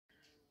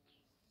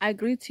I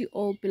greet you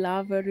all,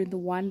 beloved, in the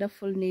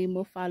wonderful name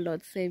of our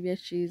Lord Savior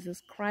Jesus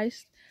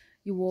Christ.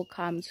 You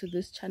welcome to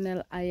this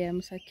channel. I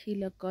am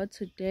Sakila. God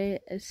today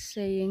is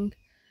saying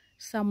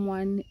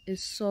someone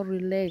is so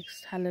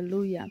relaxed.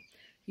 Hallelujah.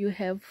 You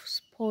have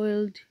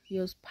spoiled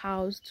your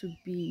spouse to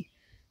be.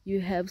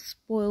 You have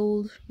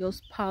spoiled your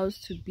spouse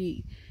to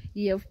be.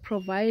 You have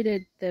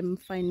provided them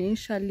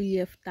financially. You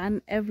have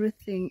done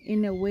everything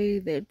in a way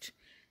that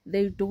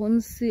they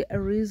don't see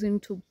a reason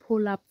to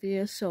pull up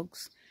their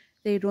socks.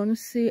 They don't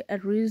see a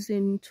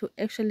reason to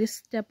actually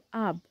step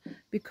up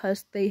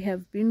because they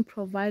have been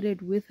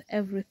provided with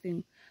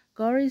everything.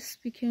 God is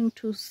speaking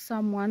to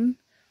someone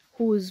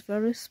who is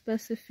very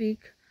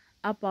specific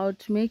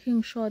about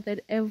making sure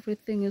that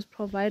everything is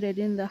provided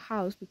in the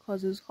house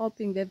because he's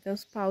hoping that the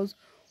spouse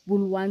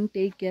will one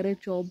day get a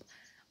job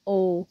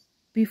or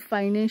be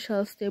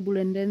financially stable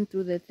and then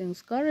do the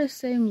things. God is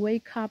saying,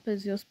 wake up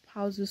as your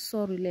spouse is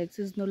so relaxed.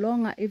 He's no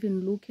longer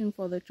even looking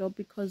for the job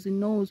because he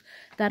knows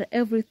that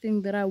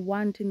everything that I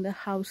want in the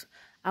house,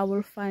 I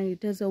will find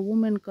it. As a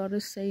woman, God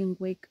is saying,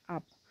 wake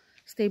up.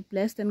 Stay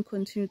blessed and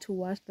continue to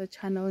watch the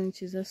channel in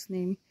Jesus'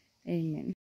 name. Amen.